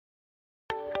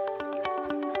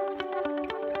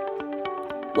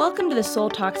Welcome to the Soul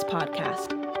Talks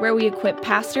podcast, where we equip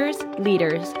pastors,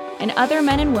 leaders, and other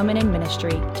men and women in ministry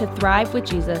to thrive with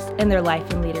Jesus in their life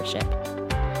and leadership.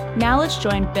 Now let's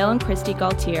join Bill and Christy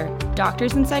Gaultier,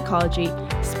 doctors in psychology,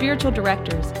 spiritual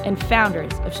directors, and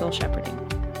founders of Soul Shepherding.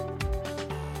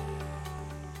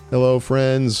 Hello,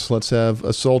 friends. Let's have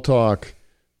a soul talk.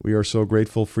 We are so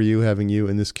grateful for you, having you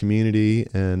in this community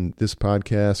and this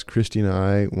podcast. Christy and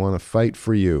I want to fight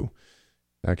for you.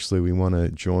 Actually, we want to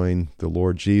join the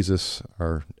Lord Jesus,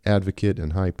 our advocate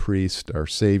and high priest, our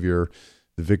Savior,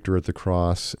 the victor at the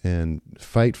cross, and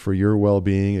fight for your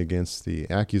well-being against the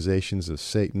accusations of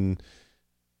Satan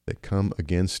that come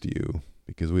against you.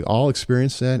 Because we all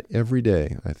experience that every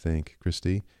day, I think,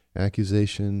 Christy.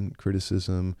 Accusation,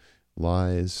 criticism,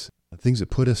 lies, things that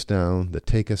put us down, that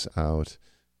take us out,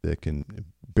 that can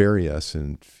bury us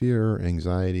in fear,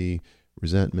 anxiety,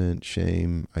 resentment,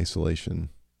 shame, isolation.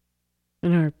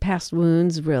 And our past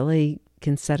wounds really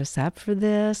can set us up for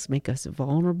this, make us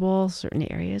vulnerable, certain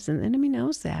areas. And the enemy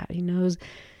knows that. He knows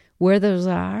where those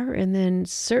are. And then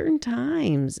certain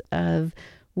times of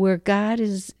where God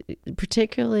is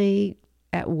particularly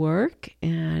at work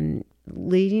and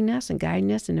leading us and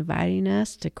guiding us and inviting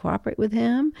us to cooperate with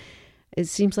him, it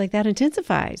seems like that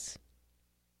intensifies.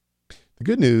 The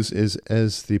good news is,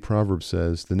 as the proverb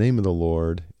says, the name of the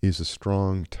Lord is a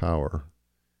strong tower,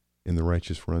 and the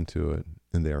righteous run to it,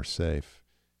 and they are safe.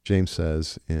 James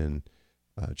says in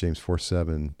James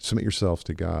 4:7, submit yourselves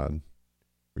to God,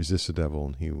 resist the devil,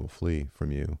 and he will flee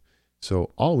from you.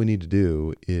 So all we need to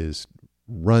do is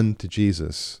run to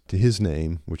Jesus, to his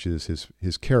name, which is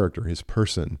his character, his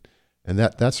person, and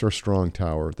that's our strong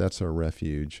tower, that's our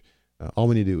refuge. All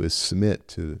we need to do is submit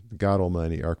to God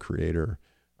Almighty, our Creator,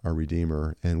 our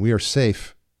Redeemer, and we are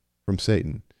safe from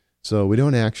Satan. So we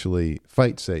don't actually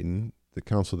fight Satan. The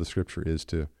counsel of the Scripture is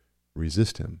to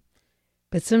resist him.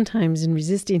 But sometimes in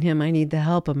resisting him, I need the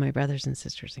help of my brothers and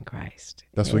sisters in Christ.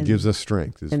 That's what gives us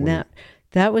strength. And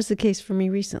that was the case for me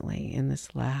recently in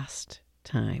this last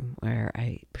time, where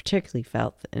I particularly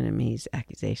felt the enemy's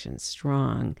accusations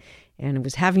strong and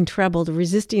was having trouble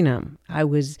resisting them. I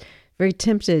was very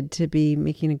tempted to be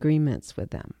making agreements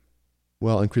with them.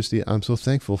 Well, and Christy, I'm so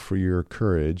thankful for your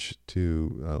courage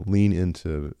to lean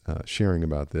into sharing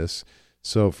about this.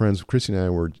 So, friends, Christy and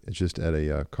I were just at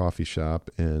a coffee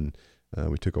shop, and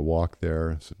we took a walk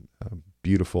there. It's a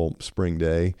beautiful spring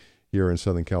day here in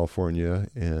Southern California,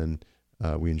 and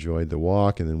we enjoyed the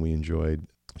walk, and then we enjoyed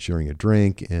sharing a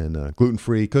drink and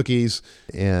gluten-free cookies,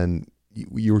 and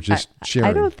you were just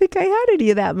sharing. I don't think I had any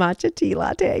of that matcha tea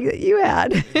latte that you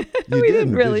had. We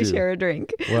didn't really share a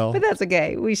drink, but that's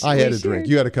okay. I had a drink.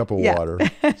 You had a cup of water,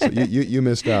 so you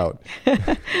missed out.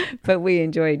 But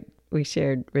we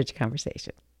shared rich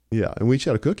conversation. Yeah, and we each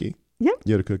had a cookie. Yeah.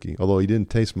 You had a cookie, although you didn't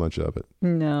taste much of it.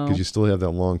 No. Because you still have that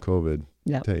long COVID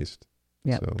taste.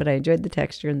 Yeah, so. But I enjoyed the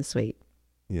texture and the sweet.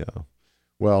 Yeah.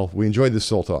 Well, we enjoyed this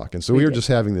soul talk. And so we were just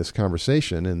having this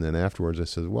conversation, and then afterwards I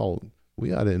said, well,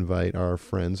 we ought to invite our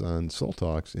friends on Soul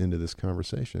Talks into this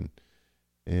conversation.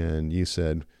 And you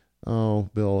said, oh,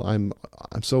 Bill, I'm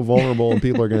so vulnerable, and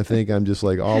people are going to think I'm just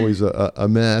like always a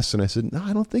mess. And I said, no,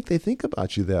 I don't think they think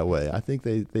about you that way. I think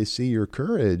they see your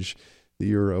courage, that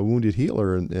you're a wounded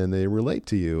healer, and they relate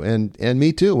to you. And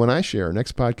me too. When I share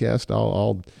next podcast,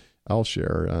 I'll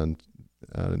share on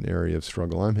an area of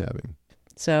struggle I'm having.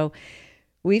 So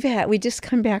we just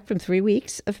come back from 3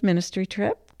 weeks of ministry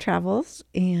travels,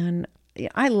 and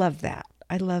I love that.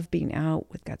 I love being out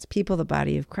with God's people, the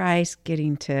body of Christ,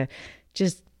 getting to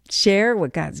just share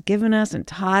what God's given us and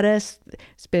taught us.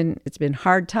 It's been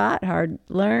hard taught, hard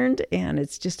learned, and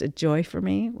it's just a joy for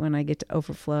me when I get to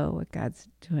overflow what God's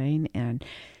doing and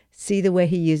see the way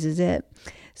he uses it.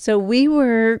 So we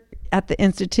were at the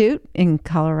Institute in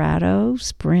Colorado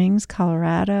Springs,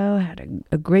 Colorado, had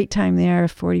a great time there,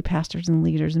 40 pastors and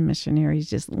leaders and missionaries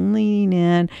just leaning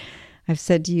in. I've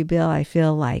said to you, Bill, I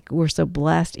feel like we're so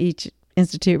blessed. Each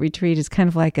Institute retreat is kind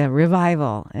of like a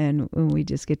revival, and we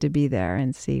just get to be there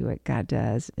and see what God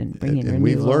does and bring in renewal. And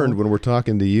we've learned when we're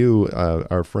talking to you,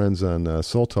 our friends on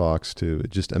Soul Talks, to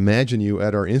just imagine you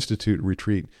at our Institute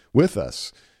retreat with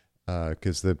us,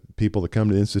 because the people that come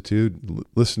to the Institute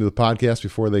listen to the podcast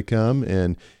before they come,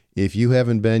 and if you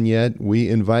haven't been yet, we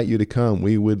invite you to come.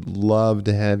 We would love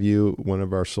to have you one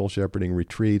of our Soul Shepherding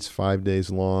retreats, 5 days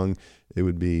long. It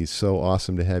would be so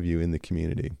awesome to have you in the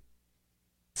community.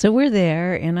 So we're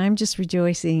there, and I'm just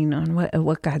rejoicing on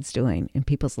what God's doing in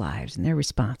people's lives and their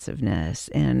responsiveness,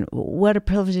 and what a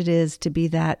privilege it is to be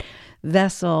that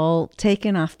vessel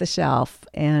taken off the shelf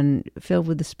and filled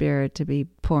with the Spirit to be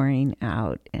pouring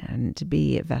out and to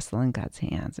be a vessel in God's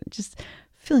hands. And just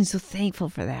feeling so thankful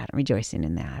for that and rejoicing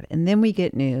in that. And then we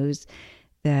get news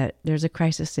that there's a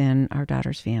crisis in our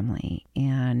daughter's family.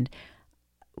 And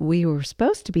we were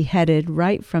supposed to be headed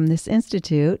right from this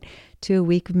institute to a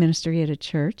week of ministry at a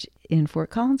church in Fort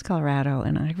Collins, Colorado.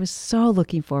 And I was so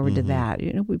looking forward to that.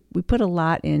 You know, we put a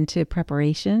lot into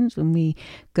preparations when we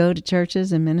go to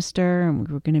churches and minister, and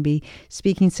we were going to be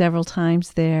speaking several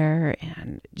times there,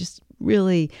 and just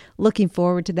really looking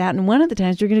forward to that. And one of the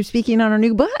times we're going to be speaking on our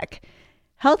new book,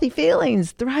 Healthy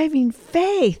Feelings, Thriving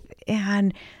Faith.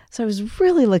 And so I was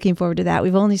really looking forward to that.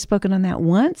 We've only spoken on that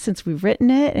once since we've written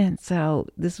it. And so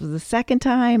this was the second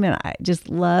time. And I just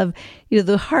love,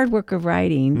 the hard work of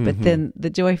writing, but then the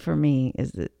joy for me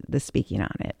is the speaking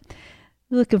on it.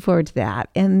 Looking forward to that.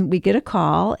 And we get a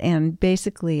call, and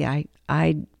basically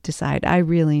I decide I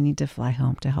really need to fly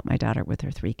home to help my daughter with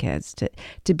her 3 kids,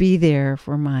 to be there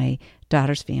for my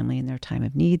daughter's family in their time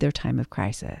of need, their time of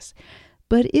crisis.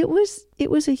 But it was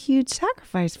a huge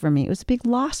sacrifice for me. It was a big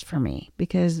loss for me,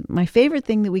 because my favorite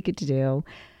thing that we could do,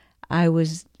 I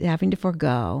was having to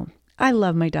forego. I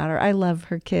love my daughter. I love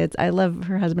her kids. I love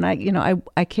her husband.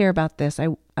 I care about this.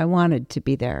 I wanted to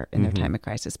be there in their time of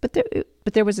crisis, but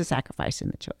there was a sacrifice in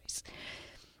the choice.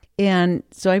 And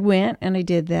so I went and I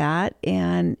did that,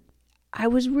 and I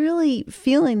was really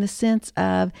feeling the sense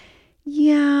of,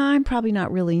 I'm probably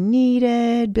not really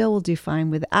needed. Bill will do fine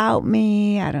without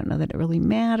me. I don't know that it really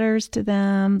matters to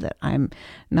them that I'm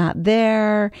not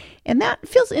there. And that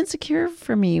feels insecure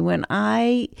for me when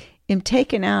I am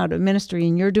taken out of ministry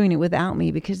and you're doing it without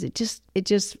me, because it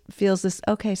just feels this,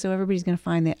 okay, so everybody's going to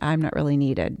find that I'm not really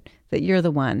needed, that you're the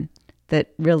one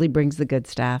that really brings the good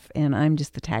stuff and I'm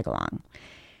just the tag along.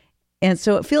 And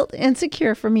so it felt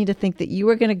insecure for me to think that you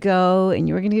were going to go and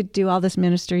you were going to do all this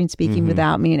ministry and speaking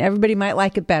without me, and everybody might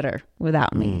like it better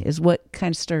without me, is what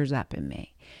kind of stirs up in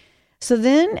me. So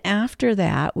then after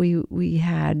that, we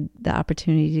had the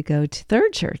opportunity to go to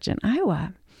Third Church in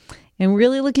Iowa, and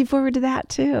really looking forward to that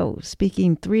too.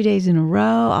 Speaking 3 days in a row,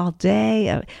 all day,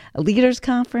 a leaders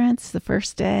conference the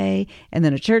first day, and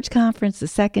then a church conference the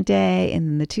second day, and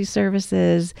then the 2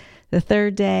 services the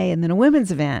third day, and then a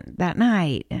women's event that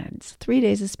night. And it's 3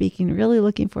 days of speaking, really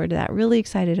looking forward to that, really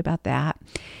excited about that.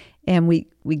 And we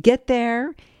get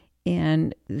there,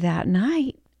 and that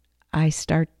night I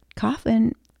start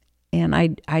coughing, and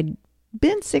I'd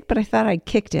been sick, but I thought I'd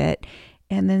kicked it.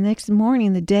 And the next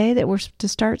morning, the day that we're to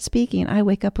start speaking, I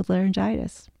wake up with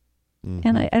laryngitis,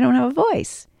 and I don't have a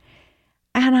voice.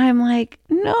 And I'm like,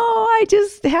 no, I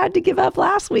just had to give up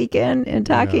last weekend and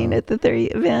talking at the 3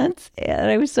 events.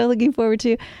 And I was so looking forward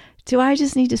to, do I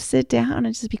just need to sit down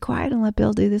and just be quiet and let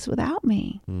Bill do this without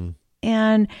me?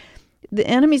 And the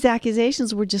enemy's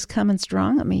accusations were just coming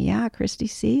strong at me. Yeah, Christy,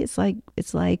 see, it's like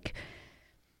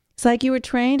you were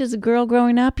trained as a girl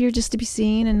growing up. You're just to be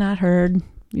seen and not heard.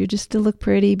 You're just to look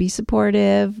pretty, be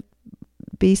supportive,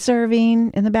 be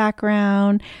serving in the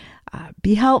background,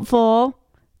 be helpful.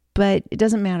 But it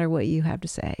doesn't matter what you have to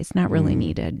say. It's not really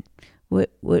needed.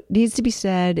 What needs to be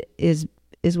said is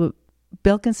what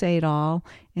Bill can say it all,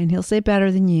 and he'll say it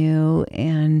better than you.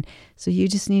 And so you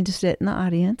just need to sit in the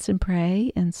audience and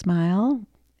pray and smile.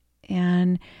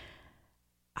 And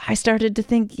I started to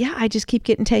think, I just keep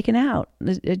getting taken out.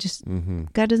 It just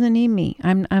God doesn't need me.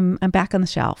 I'm back on the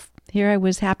shelf. Here I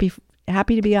was happy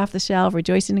to be off the shelf,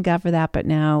 rejoicing in God for that. But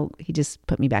now He just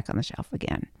put me back on the shelf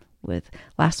again. With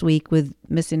last week with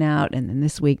missing out, and then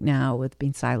this week now with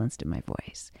being silenced in my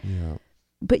voice. Yeah.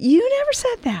 But you never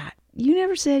said that. You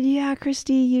never said,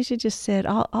 Christy, you should just sit.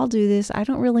 I'll do this. I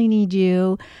don't really need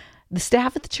you. The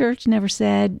staff at the church never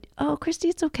said, oh, Christy,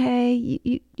 it's okay.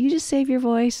 You just save your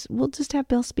voice. We'll just have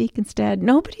Bill speak instead.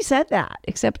 Nobody said that,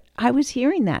 except I was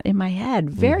hearing that in my head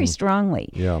very strongly.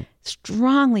 Yeah.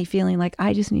 Strongly feeling like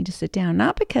I just need to sit down.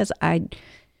 Not because I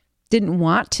didn't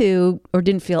want to or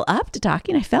didn't feel up to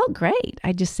talking. I felt great.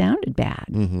 I just sounded bad.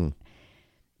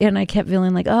 And I kept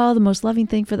feeling like, the most loving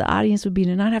thing for the audience would be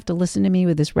to not have to listen to me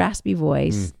with this raspy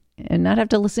voice and not have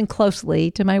to listen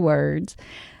closely to my words.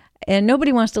 And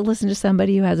nobody wants to listen to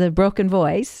somebody who has a broken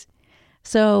voice.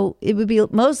 So it would be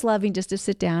most loving just to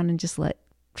sit down and just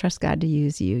trust God to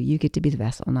use you. You get to be the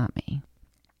vessel, not me.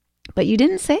 But you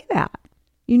didn't say that.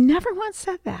 You never once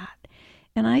said that.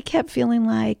 And I kept feeling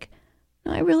like,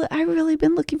 no, I really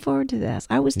been looking forward to this.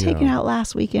 I was taken out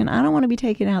last weekend. I don't want to be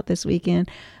taken out this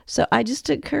weekend. So I just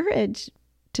took courage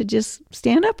to just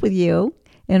stand up with you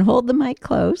and hold the mic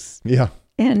close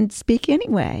and speak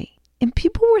anyway. And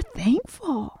people were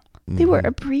thankful. They were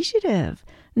appreciative.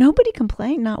 Nobody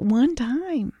complained, not one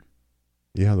time.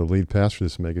 Yeah, the lead pastor of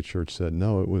this mega church said,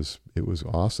 no, it was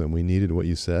awesome. We needed what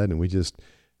you said, and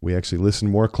we actually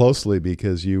listened more closely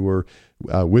because you were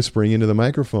whispering into the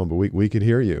microphone, but we could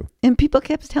hear you. And people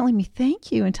kept telling me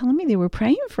thank you and telling me they were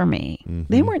praying for me. Mm-hmm.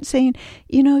 They weren't saying,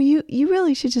 you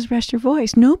really should just rest your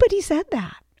voice. Nobody said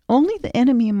that. Only the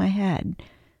enemy in my head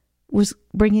was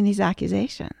bringing these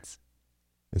accusations.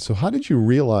 And so how did you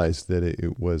realize that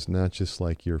it was not just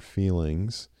like your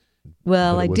feelings?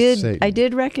 Well, I did. Satan? I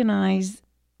did recognize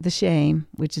the shame,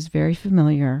 which is very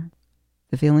familiar,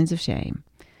 the feelings of shame.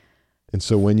 And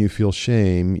so when you feel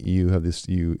shame, you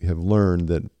have learned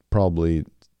that probably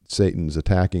Satan's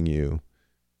attacking you.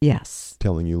 Yes.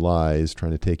 Telling you lies,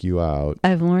 trying to take you out.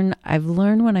 I've learned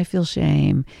when I feel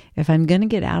shame, if I'm going to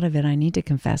get out of it, I need to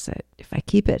confess it. If I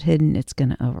keep it hidden, it's going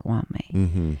to overwhelm me.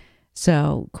 Mm-hmm.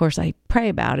 So, of course, I pray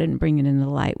about it and bring it into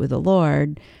the light with the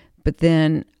Lord. But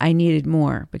then I needed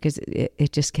more because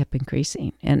it just kept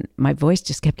increasing. And my voice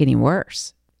just kept getting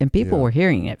worse. And people were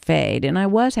hearing it fade. And I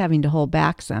was having to hold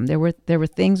back some. There were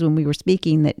things when we were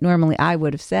speaking that normally I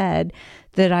would have said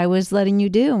that I was letting you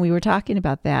do. And we were talking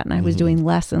about that. And I was doing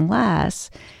less and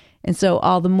less. And so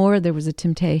all the more there was a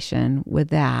temptation with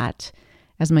that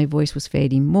as my voice was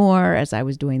fading more, as I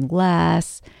was doing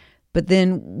less. But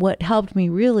then what helped me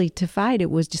really to fight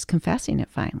it was just confessing it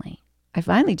finally. I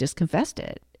finally just confessed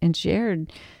it and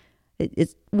shared.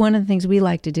 It's one of the things we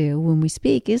like to do when we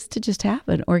speak is to just have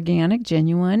an organic,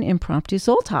 genuine, impromptu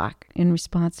soul talk in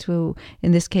response to,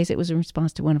 in this case, it was in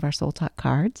response to one of our soul talk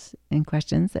cards and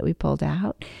questions that we pulled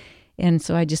out. And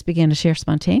so I just began to share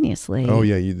spontaneously. Oh,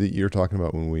 yeah. You're talking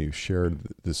about when we shared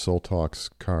the Soul Talks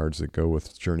cards that go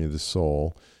with Journey of the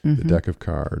Soul, the deck of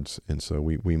cards. And so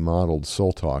we modeled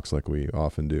Soul Talks like we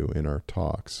often do in our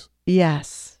talks.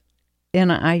 Yes.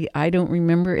 And I don't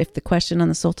remember if the question on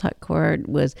the Soul Talk card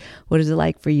was, what is it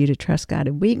like for you to trust God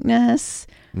in weakness?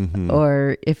 Mm-hmm.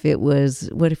 Or if it was,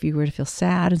 what if you were to feel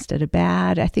sad instead of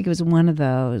bad? I think it was one of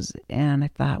those. And I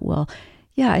thought, well,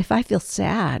 yeah, if I feel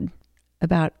sad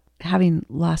about having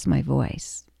lost my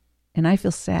voice, and I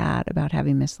feel sad about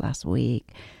having missed last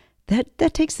week,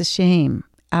 that takes the shame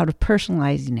out of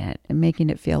personalizing it and making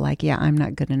it feel like, yeah, I'm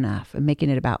not good enough, and making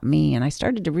it about me. And I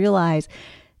started to realize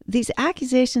these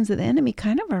accusations of the enemy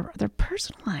they're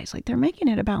personalized, like they're making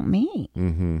it about me.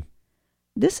 Mm-hmm.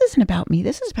 This isn't about me.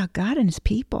 This is about God and his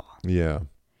people. Yeah.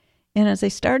 And as I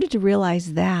started to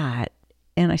realize that,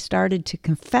 and I started to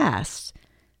confess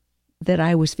that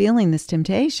I was feeling this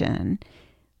temptation,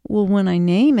 well, when I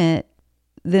name it,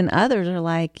 then others are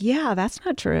like, yeah, that's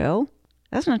not true.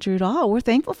 That's not true at all. We're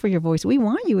thankful for your voice. We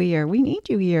want you here. We need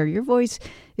you here. Your voice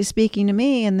is speaking to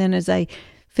me. And then as I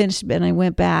finished and I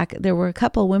went back, there were a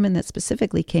couple of women that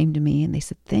specifically came to me and they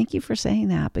said, thank you for saying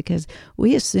that, because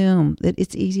we assume that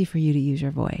it's easy for you to use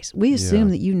your voice. We assume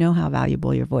that you know how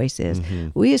valuable your voice is.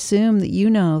 Mm-hmm. We assume that you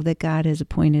know that God has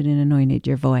appointed and anointed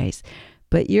your voice.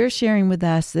 But you're sharing with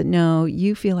us that no,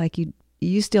 you feel like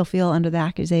you still feel under the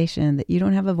accusation that you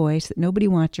don't have a voice, that nobody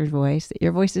wants your voice, that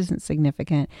your voice isn't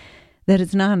significant, that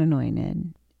it's not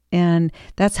anointed. And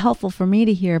that's helpful for me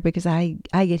to hear because I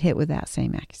get hit with that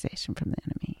same accusation from the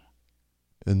enemy.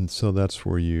 And so that's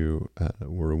where you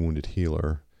were a wounded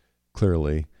healer,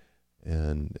 clearly.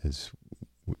 And as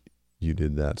you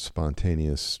did that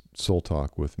spontaneous soul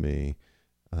talk with me,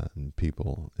 and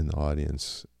people in the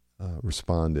audience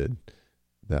responded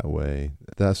that way.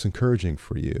 That's encouraging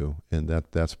for you. And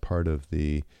that's part of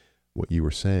what you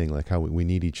were saying, like how we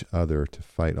need each other to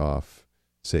fight off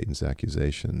Satan's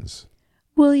accusations.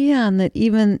 Well, yeah, and that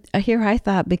even here I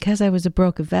thought because I was a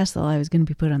broken vessel, I was going to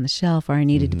be put on the shelf, or I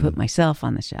needed to put myself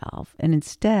on the shelf. And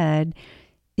instead,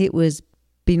 it was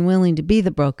being willing to be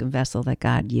the broken vessel that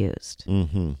God used.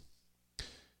 Mm-hmm.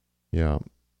 Yeah.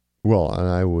 Well, and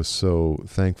I was so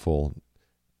thankful.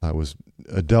 I was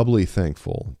doubly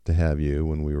thankful to have you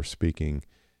when we were speaking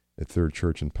at Third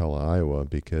Church in Pella, Iowa,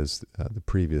 because the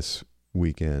previous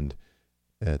weekend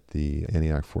at the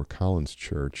Antioch Fort Collins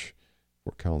Church,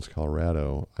 Fort Collins,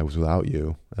 Colorado, I was without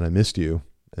you and I missed you.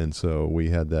 And so we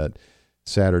had that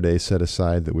Saturday set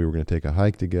aside that we were going to take a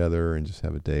hike together and just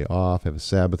have a day off, have a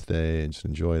Sabbath day and just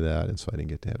enjoy that. And so I didn't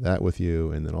get to have that with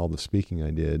you. And then all the speaking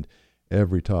I did,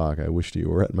 every talk, I wished you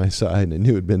were at my side, and I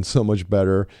knew it had been so much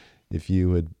better if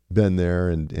you had been there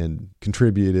and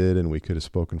contributed, and we could have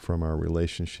spoken from our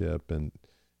relationship and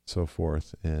so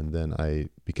forth. And then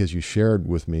because you shared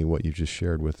with me what you just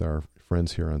shared with our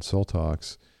friends here on Soul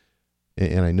Talks,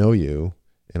 and I know you,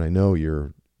 and I know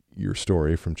your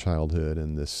story from childhood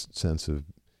and this sense of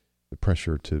the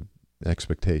pressure to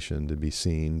expectation to be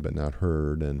seen but not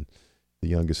heard, and the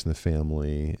youngest in the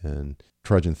family, and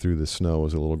trudging through the snow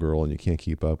as a little girl, and you can't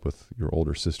keep up with your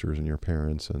older sisters and your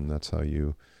parents, and that's how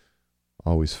you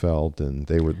always felt. And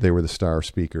they were the star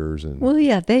speakers. And well,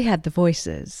 yeah, they had the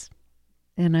voices,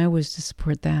 and I was to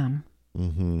support them.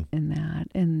 Mm-hmm. in that.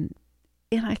 And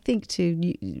I think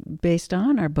too, based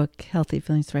on our book, Healthy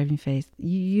Feelings, Thriving Faith,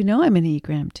 you know I'm an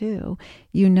Enneagram too.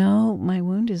 You know my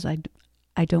wound is I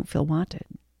don't feel wanted.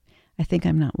 I think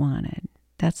I'm not wanted.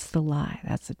 That's the lie.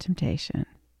 That's the temptation.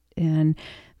 And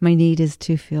my need is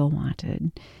to feel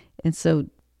wanted. And so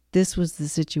this was the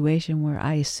situation where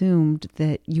I assumed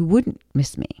that you wouldn't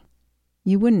miss me.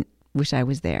 You wouldn't wish I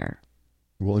was there.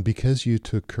 Well, and because you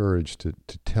took courage to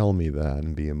tell me that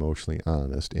and be emotionally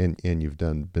honest, and you've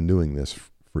been doing this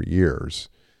for years,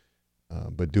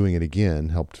 but doing it again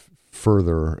helped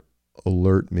further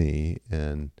alert me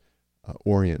and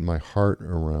orient my heart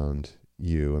around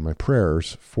you and my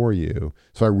prayers for you.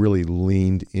 So I really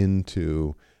leaned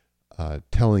into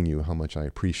telling you how much I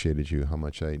appreciated you, how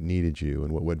much I needed you,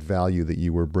 and what value that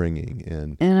you were bringing.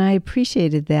 And I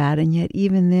appreciated that. And yet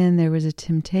even then there was a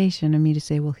temptation of me to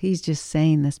say, well, he's just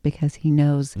saying this because he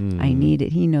knows I need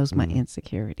it. He knows my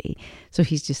insecurity. So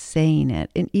he's just saying it.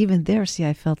 And even there, see,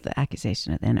 I felt the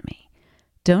accusation of the enemy.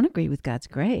 Don't agree with God's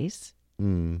grace.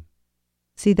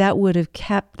 See, that would have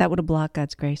blocked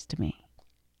God's grace to me.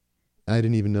 I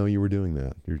didn't even know you were doing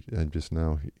that. Just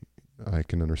now, I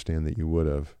can understand that you would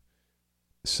have.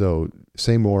 So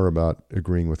say more about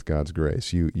agreeing with God's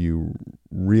grace. You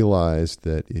realized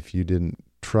that if you didn't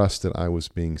trust that I was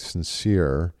being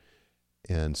sincere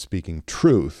and speaking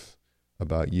truth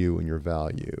about you and your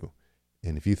value,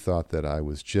 and if you thought that I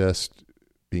was just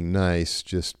being nice,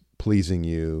 just pleasing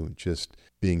you, just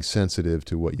being sensitive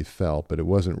to what you felt, but it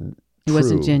wasn't true. It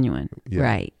wasn't genuine. Yeah.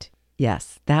 Right.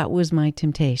 Yes. That was my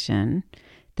temptation.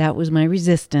 That was my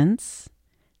resistance.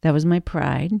 That was my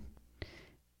pride.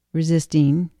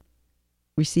 Resisting,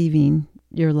 receiving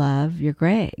your love, your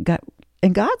grace,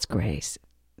 and God's grace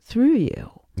through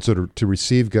you. So to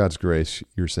receive God's grace,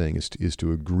 you're saying, is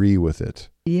to agree with it.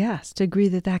 Yes, to agree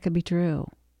that could be true,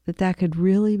 that could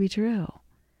really be true.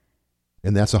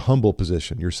 And that's a humble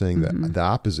position. You're saying that the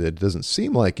opposite doesn't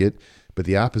seem like it, but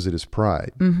the opposite is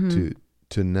pride.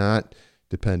 To not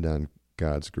depend on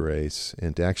God's grace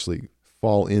and to actually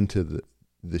fall into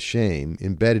the shame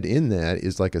embedded in that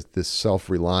is like this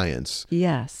self-reliance.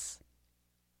 Yes.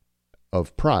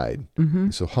 Of pride.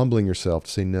 So humbling yourself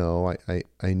to say, no,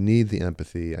 I need the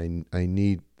empathy. I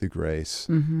need the grace.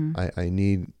 I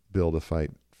need Bill to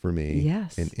fight for me.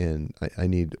 Yes. And I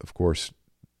need, of course,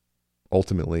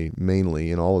 ultimately, mainly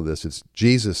in all of this, it's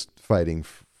Jesus fighting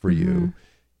for you.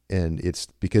 And it's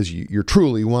because you're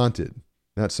truly wanted.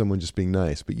 Not someone just being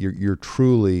nice, but you're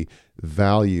truly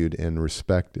valued and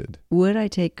respected. Would I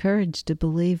take courage to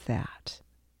believe that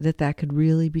could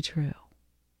really be true?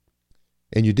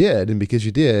 And you did, and because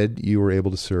you did, you were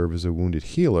able to serve as a wounded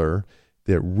healer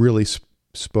that really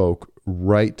spoke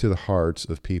right to the hearts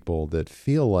of people that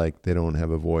feel like they don't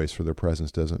have a voice, or their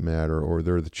presence doesn't matter, or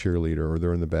they're the cheerleader, or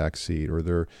they're in the back seat, or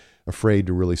they're afraid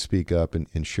to really speak up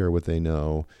and share what they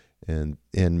know. And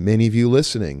many of you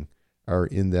listening are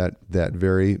in that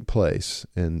very place.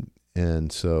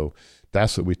 And so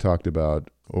that's what we talked about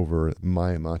over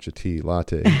my matcha tea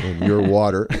latte and your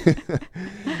water.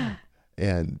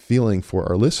 And feeling for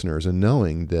our listeners and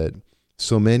knowing that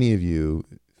so many of you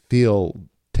feel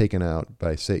taken out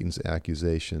by Satan's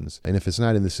accusations. And if it's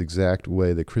not in this exact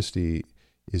way that Christy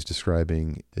is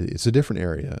describing, it's a different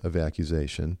area of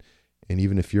accusation. And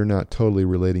even if you're not totally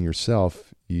relating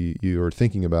yourself, you are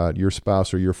thinking about your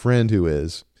spouse or your friend who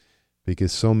is,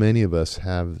 because so many of us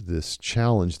have this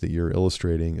challenge that you're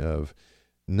illustrating of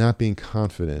not being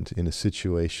confident in a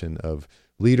situation of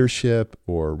leadership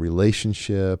or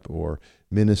relationship or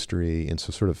ministry, and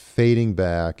so sort of fading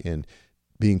back and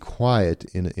being quiet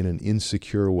in an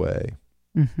insecure way.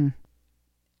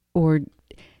 Or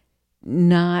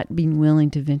not being willing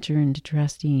to venture into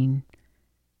trusting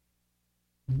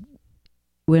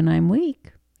when I'm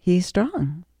weak, he's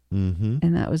strong.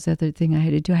 And that was the other thing I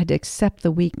had to do. I had to accept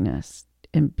the weakness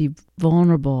and be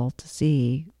vulnerable to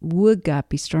see, would God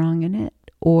be strong in it?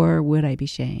 Or would I be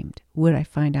shamed? Would I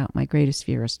find out my greatest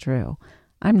fear is true?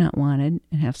 I'm not wanted,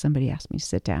 and have somebody ask me to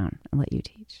sit down and let you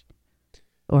teach.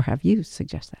 Or have you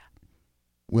suggest that.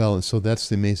 Well, and so that's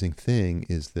the amazing thing,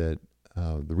 is that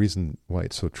the reason why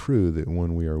it's so true that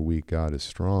when we are weak, God is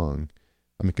strong.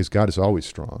 I mean, because God is always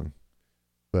strong.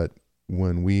 But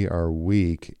when we are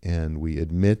weak and we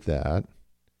admit that,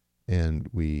 and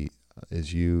we,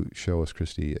 as you show us,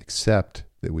 Christy, accept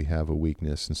that we have a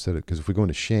weakness, instead of, because if we go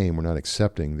into shame, we're not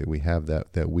accepting that we have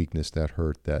that weakness, that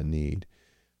hurt, that need.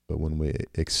 But when we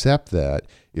accept that,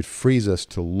 it frees us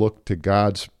to look to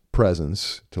God's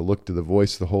presence, to look to the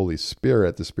voice of the Holy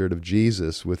Spirit, the Spirit of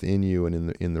Jesus within you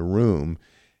and in the room.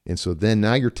 And so then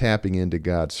now you're tapping into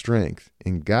God's strength.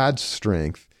 And God's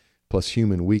strength plus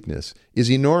human weakness is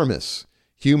enormous.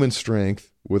 Human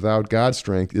strength without God's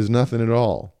strength is nothing at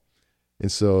all.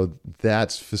 And so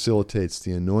that facilitates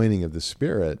the anointing of the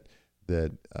Spirit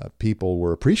that people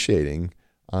were appreciating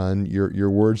on your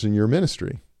words and your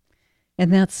ministry.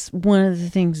 And that's one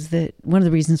of the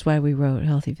reasons why we wrote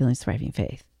Healthy Feelings, Thriving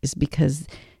Faith, is because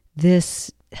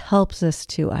this helps us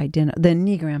to the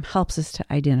Enneagram helps us to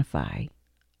identify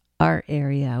our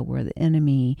area where the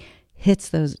enemy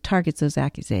targets those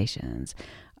accusations,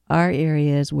 our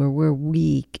areas where we're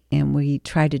weak and we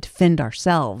try to defend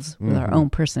ourselves with our own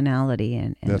personality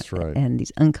and that's right. And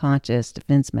these unconscious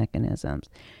defense mechanisms.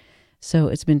 So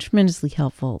it's been tremendously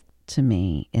helpful to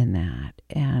me in that.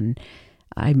 And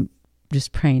I'm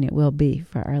just praying it will be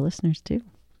for our listeners too.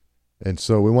 And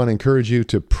so we want to encourage you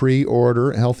to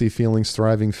pre-order Healthy Feelings,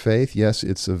 Thriving Faith. Yes,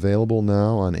 it's available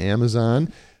now on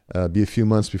Amazon. Be a few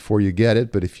months before you get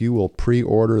it, but if you will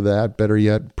pre-order that, better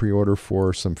yet, pre-order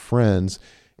for some friends,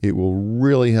 it will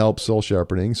really help Soul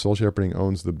Shepherding. Soul Shepherding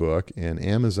owns the book, and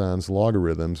Amazon's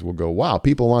logarithms will go, wow,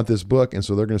 people want this book, and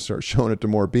so they're going to start showing it to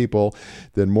more people.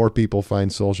 Then more people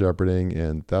find Soul Shepherding,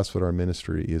 and that's what our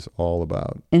ministry is all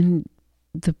about. And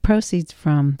the proceeds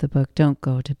from the book don't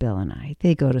go to Bill and I.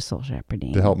 They go to Soul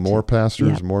Shepherding. To help more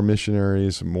pastors, more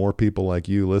missionaries, more people like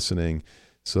you listening.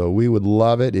 So we would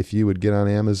love it if you would get on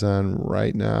Amazon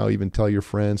right now, even tell your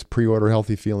friends, pre-order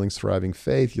Healthy Feelings, Thriving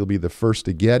Faith. You'll be the first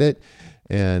to get it.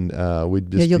 And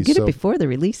you'll get it before the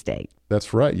release date.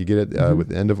 That's right. You get it with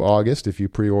the end of August if you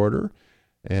pre-order.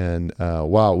 And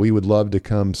wow, we would love to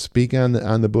come speak on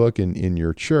the book in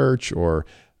your church, or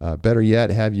better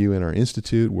yet, have you in our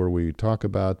institute where we talk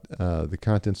about the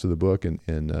contents of the book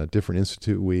in different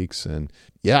institute weeks. And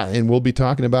we'll be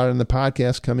talking about it in the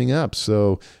podcast coming up.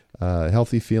 So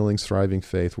Healthy Feelings, Thriving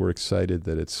Faith, we're excited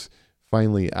that it's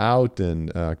finally out.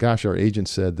 And our agent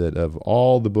said that of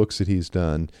all the books that he's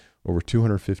done, over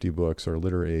 250 books, our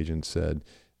literary agent said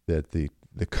that the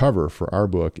cover for our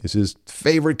book is his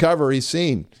favorite cover he's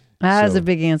seen. That was a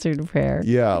big answer to prayer.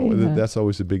 Yeah, that's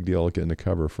always a big deal, getting a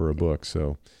cover for a book.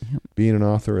 So being an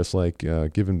author is like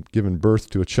giving birth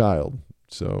to a child.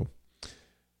 So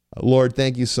Lord,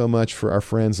 thank you so much for our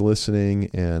friends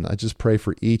listening. And I just pray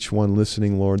for each one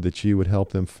listening, Lord, that you would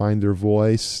help them find their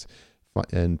voice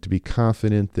and to be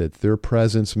confident that their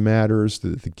presence matters,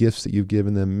 that the gifts that you've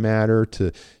given them matter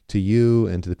to you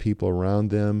and to the people around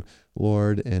them,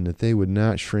 Lord, and that they would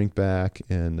not shrink back.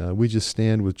 And we just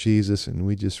stand with Jesus and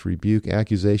we just rebuke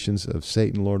accusations of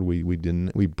Satan, Lord.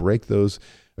 We break those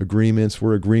agreements.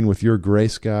 We're agreeing with your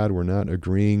grace, God. We're not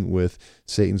agreeing with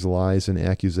Satan's lies and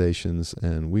accusations.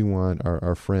 And we want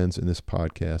our friends in this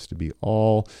podcast to be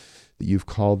all that you've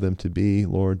called them to be,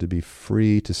 Lord, to be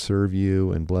free to serve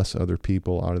you and bless other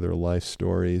people out of their life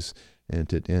stories, and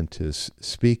to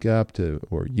speak up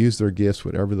or use their gifts,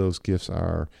 whatever those gifts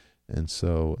are. And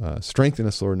so strengthen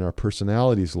us, Lord, in our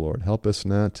personalities, Lord. Help us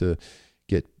not to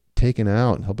get taken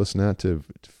out. Help us not to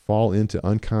fall into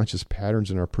unconscious patterns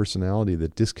in our personality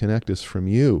that disconnect us from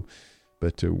you,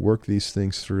 but to work these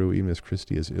things through, even as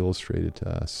Christy has illustrated to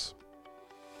us.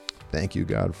 Thank you,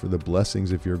 God, for the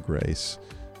blessings of your grace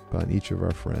upon each of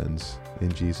our friends.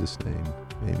 In Jesus' name,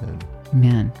 amen.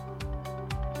 Amen.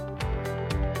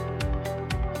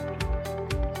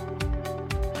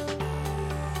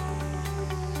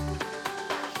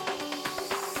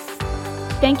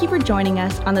 Thank you for joining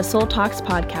us on the Soul Talks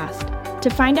podcast. To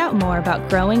find out more about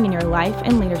growing in your life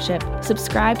and leadership,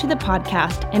 subscribe to the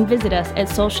podcast and visit us at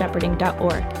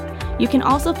soulshepherding.org. You can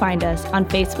also find us on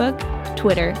Facebook,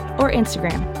 Twitter, or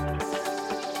Instagram.